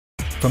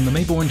From the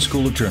Mayborn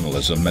School of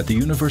Journalism at the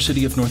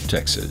University of North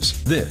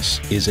Texas, this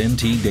is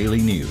NT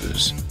Daily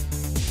News.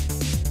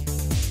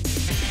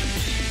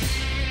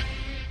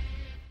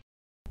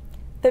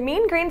 The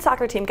Mean Green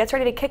soccer team gets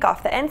ready to kick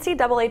off the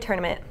NCAA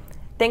tournament.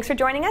 Thanks for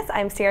joining us.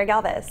 I'm Sierra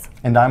Galvez.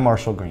 And I'm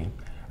Marshall Green.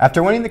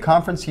 After winning the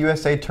Conference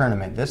USA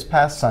tournament this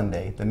past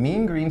Sunday, the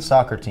Mean Green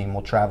soccer team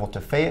will travel to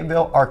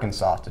Fayetteville,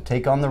 Arkansas to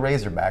take on the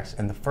Razorbacks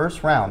in the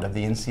first round of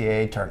the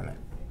NCAA tournament.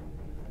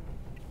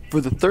 For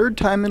the third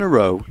time in a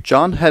row,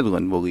 John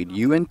Hedlund will lead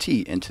UNT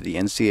into the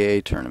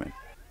NCAA tournament.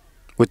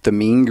 With the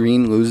Mean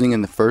Green losing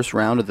in the first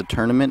round of the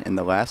tournament in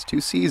the last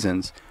two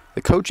seasons,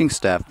 the coaching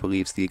staff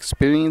believes the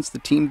experience the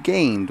team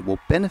gained will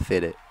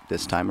benefit it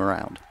this time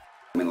around.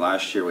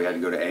 Last year we had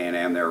to go to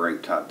A&M. They were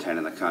ranked top 10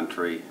 in the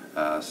country.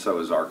 So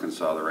is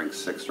Arkansas. They're ranked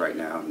 6th right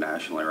now,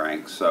 nationally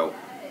ranked. So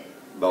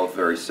both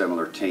very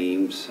similar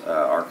teams.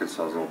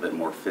 Arkansas is a little bit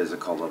more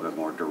physical, a little bit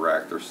more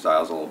direct. Their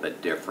style's a little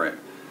bit different.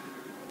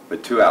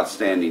 But two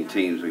outstanding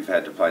teams we've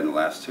had to play in the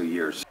last 2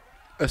 years.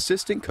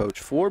 Assistant coach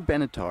Flor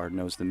Benatar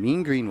knows the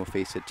Mean Green will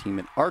face a team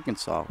in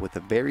Arkansas with a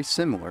very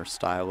similar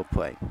style of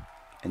play.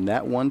 And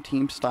that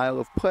one-team style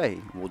of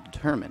play will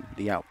determine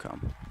the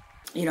outcome.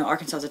 You know,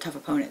 Arkansas is a tough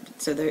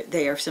opponent, so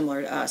they are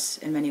similar to us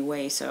in many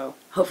ways. So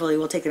hopefully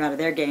we'll take them out of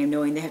their game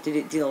knowing they have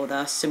to deal with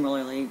us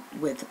similarly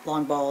with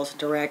long balls,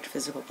 direct,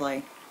 physical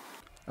play.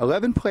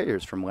 11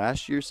 players from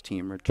last year's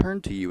team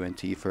returned to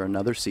UNT for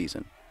another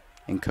season.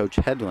 And Coach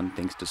Hedlund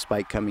thinks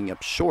despite coming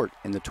up short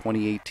in the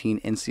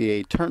 2018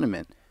 NCAA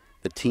tournament,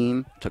 the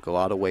team took a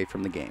lot away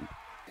from the game.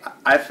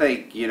 I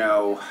think, you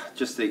know,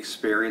 just the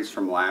experience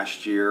from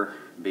last year,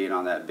 being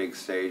on that big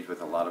stage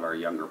with a lot of our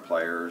younger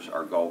players,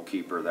 our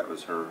goalkeeper, that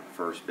was her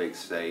first big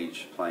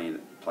stage playing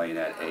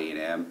at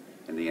A&M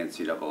in the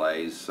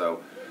NCAAs.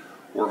 So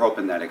we're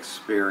hoping that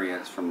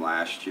experience from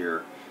last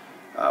year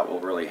will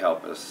really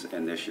help us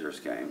in this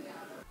year's game.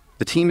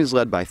 The team is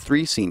led by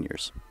 3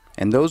 seniors.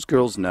 And those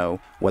girls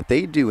know what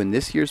they do in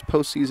this year's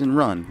postseason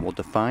run will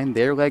define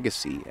their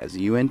legacy as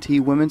UNT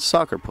women's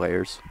soccer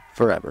players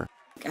forever.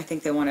 I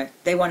think they want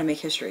to make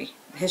history.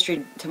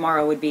 History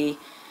tomorrow would be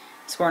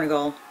scoring a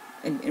goal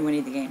and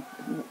winning the game.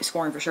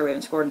 Scoring for sure. We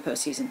haven't scored in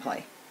postseason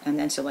play and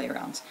then NCAA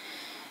rounds.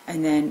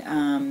 And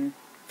then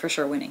for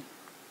sure winning.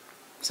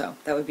 So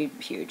that would be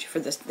huge for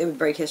this. They would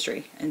break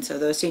history. And so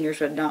those seniors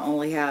would not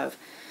only have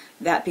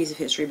that piece of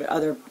history, but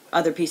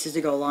other pieces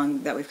to go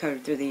along that we've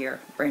covered through the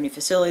year. Brand new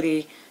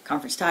facility,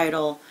 conference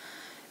title,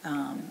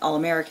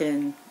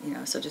 All-American, you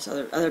know, so just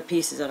other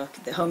pieces,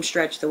 the home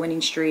stretch, the winning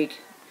streak.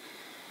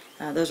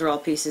 Those are all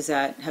pieces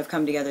that have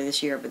come together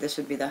this year, but this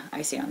would be the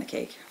icing on the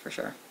cake for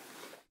sure.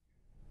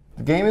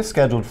 The game is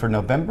scheduled for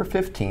November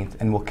 15th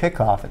and will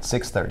kick off at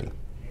 6:30.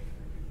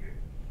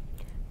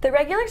 The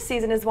regular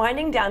season is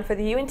winding down for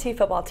the UNT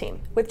football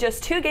team. With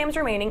just 2 games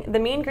remaining, the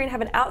Mean Green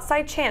have an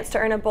outside chance to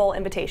earn a bowl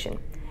invitation.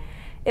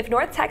 If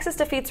North Texas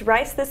defeats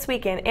Rice this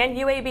weekend and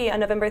UAB on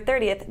November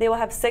 30th, they will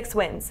have 6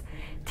 wins.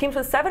 Teams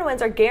with 7 wins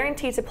are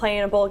guaranteed to play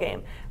in a bowl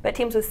game, but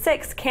teams with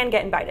 6 can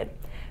get invited.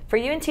 For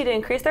UNT to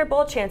increase their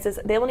bowl chances,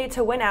 they will need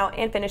to win out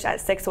and finish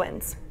at 6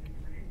 wins.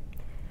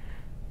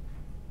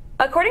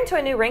 According to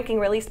a new ranking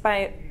released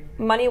by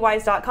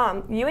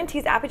MoneyWise.com,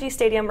 UNT's Apogee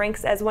Stadium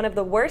ranks as one of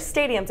the worst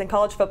stadiums in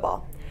college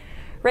football.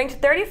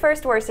 Ranked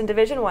 31st worst in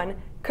Division I,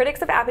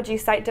 critics of Apogee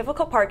cite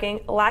difficult parking,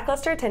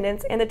 lackluster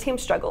attendance, and the team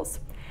struggles.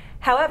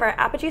 However,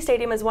 Apogee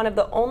Stadium is one of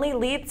the only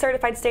LEED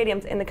certified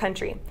stadiums in the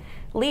country.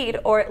 LEED,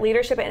 or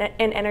Leadership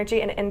in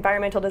Energy and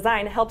Environmental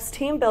Design, helps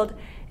team build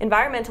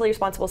environmentally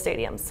responsible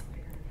stadiums.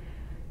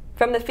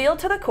 From the field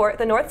to the court,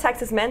 the North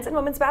Texas men's and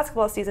women's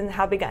basketball season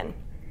have begun.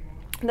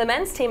 The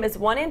men's team is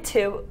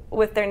 1-2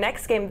 with their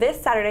next game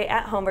this Saturday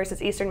at home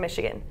versus Eastern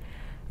Michigan.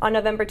 On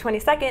November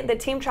 22nd, the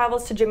team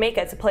travels to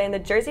Jamaica to play in the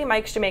Jersey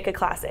Mike's Jamaica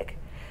Classic.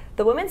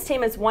 The women's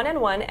team is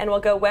 1-1 and will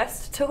go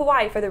west to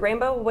Hawaii for the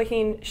Rainbow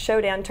Wahine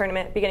Showdown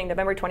tournament beginning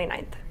November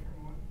 29th.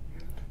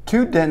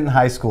 2 Denton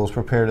high schools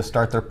prepare to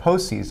start their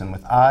postseason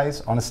with eyes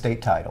on a state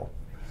title.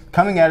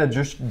 Coming out of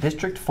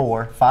District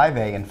 4,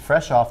 5A, and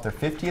fresh off their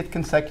 50th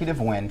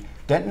consecutive win,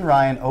 Denton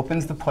Ryan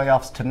opens the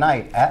playoffs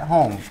tonight at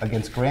home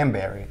against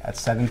Granbury at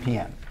 7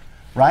 p.m.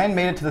 Ryan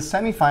made it to the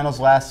semifinals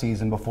last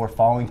season before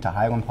falling to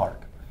Highland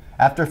Park.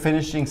 After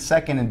finishing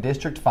second in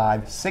District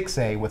 5,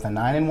 6A with a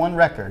 9-1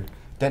 record,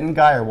 Denton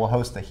Guyer will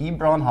host the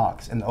Hebron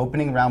Hawks in the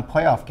opening round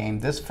playoff game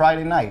this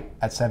Friday night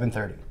at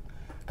 7:30.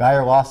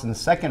 Guyer lost in the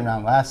second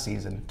round last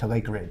season to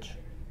Lake Ridge.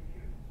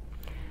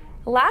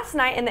 Last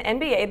night in the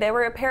NBA, there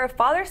were a pair of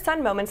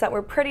father-son moments that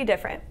were pretty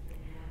different.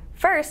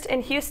 First,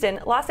 in Houston,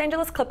 Los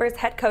Angeles Clippers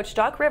head coach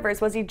Doc Rivers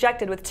was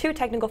ejected with 2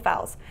 technical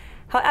fouls.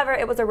 However,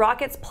 it was a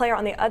Rockets player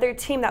on the other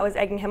team that was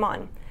egging him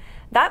on.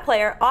 That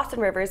player, Austin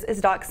Rivers,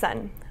 is Doc's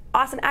son.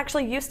 Austin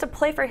actually used to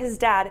play for his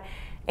dad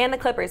and the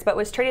Clippers, but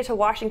was traded to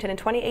Washington in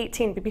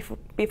 2018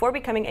 before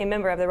becoming a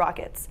member of the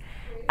Rockets.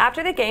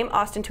 After the game,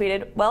 Austin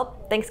tweeted, "Well,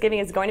 Thanksgiving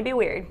is going to be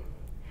weird."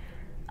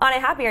 On a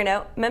happier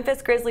note,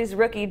 Memphis Grizzlies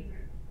rookie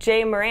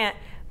Jay Morant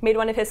made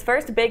one of his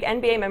first big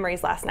NBA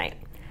memories last night.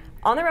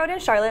 On the road in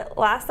Charlotte,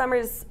 last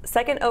summer's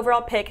second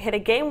overall pick hit a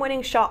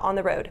game-winning shot on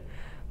the road.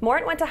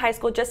 Morant went to high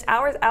school just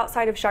hours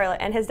outside of Charlotte,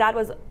 and his dad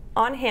was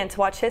on hand to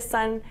watch his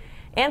son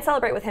and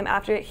celebrate with him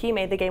after he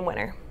made the game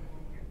winner.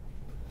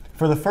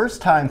 For the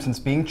first time since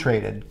being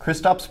traded,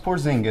 Kristaps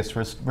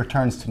Porzingis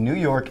returns to New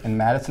York in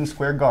Madison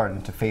Square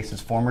Garden to face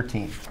his former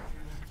team.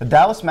 The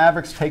Dallas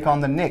Mavericks take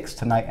on the Knicks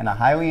tonight in a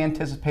highly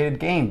anticipated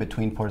game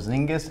between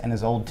Porzingis and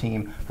his old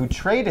team, who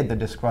traded the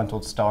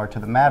disgruntled star to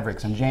the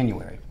Mavericks in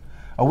January.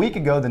 A week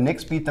ago, the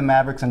Knicks beat the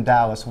Mavericks in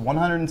Dallas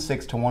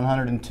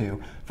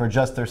 106-102 for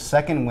just their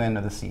second win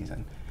of the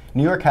season.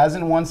 New York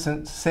hasn't won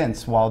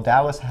since, while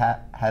Dallas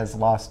has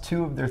lost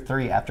 2 of their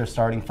 3 after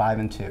starting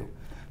 5-2.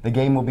 The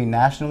game will be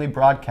nationally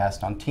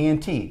broadcast on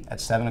TNT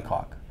at 7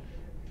 o'clock.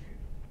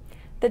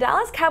 The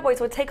Dallas Cowboys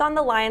will take on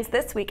the Lions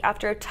this week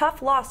after a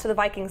tough loss to the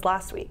Vikings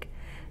last week.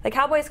 The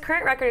Cowboys'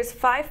 current record is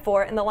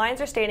 5-4, and the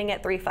Lions are standing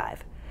at 3-5.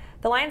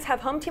 The Lions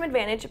have home team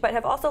advantage, but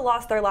have also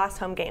lost their last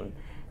home game.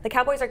 The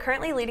Cowboys are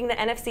currently leading the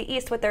NFC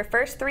East with their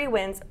first 3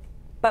 wins,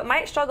 but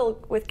might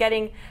struggle with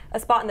getting a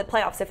spot in the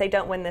playoffs if they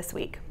don't win this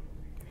week.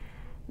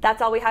 That's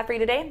all we have for you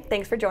today.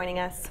 Thanks for joining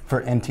us.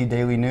 For NT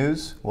Daily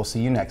News, we'll see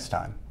you next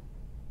time.